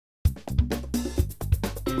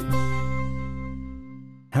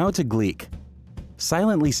How to Gleek.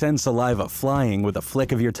 Silently send saliva flying with a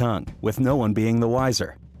flick of your tongue, with no one being the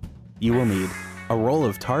wiser. You will need a roll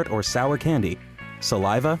of tart or sour candy,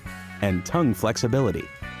 saliva, and tongue flexibility.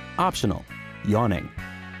 Optional, yawning.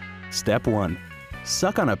 Step 1.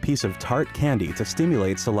 Suck on a piece of tart candy to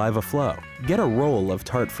stimulate saliva flow. Get a roll of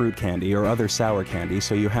tart fruit candy or other sour candy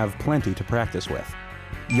so you have plenty to practice with.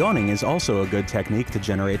 Yawning is also a good technique to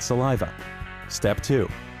generate saliva. Step 2.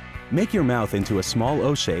 Make your mouth into a small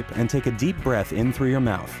O shape and take a deep breath in through your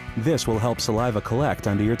mouth. This will help saliva collect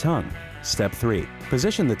under your tongue. Step 3.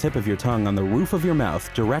 Position the tip of your tongue on the roof of your mouth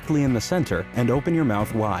directly in the center and open your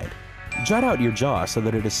mouth wide. Jut out your jaw so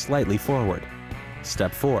that it is slightly forward.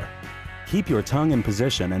 Step 4. Keep your tongue in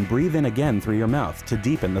position and breathe in again through your mouth to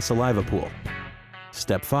deepen the saliva pool.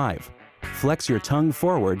 Step 5. Flex your tongue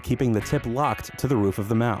forward, keeping the tip locked to the roof of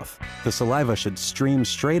the mouth. The saliva should stream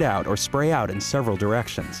straight out or spray out in several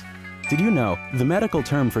directions. Did you know the medical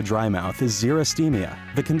term for dry mouth is xerostomia?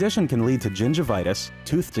 The condition can lead to gingivitis,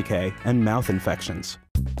 tooth decay, and mouth infections.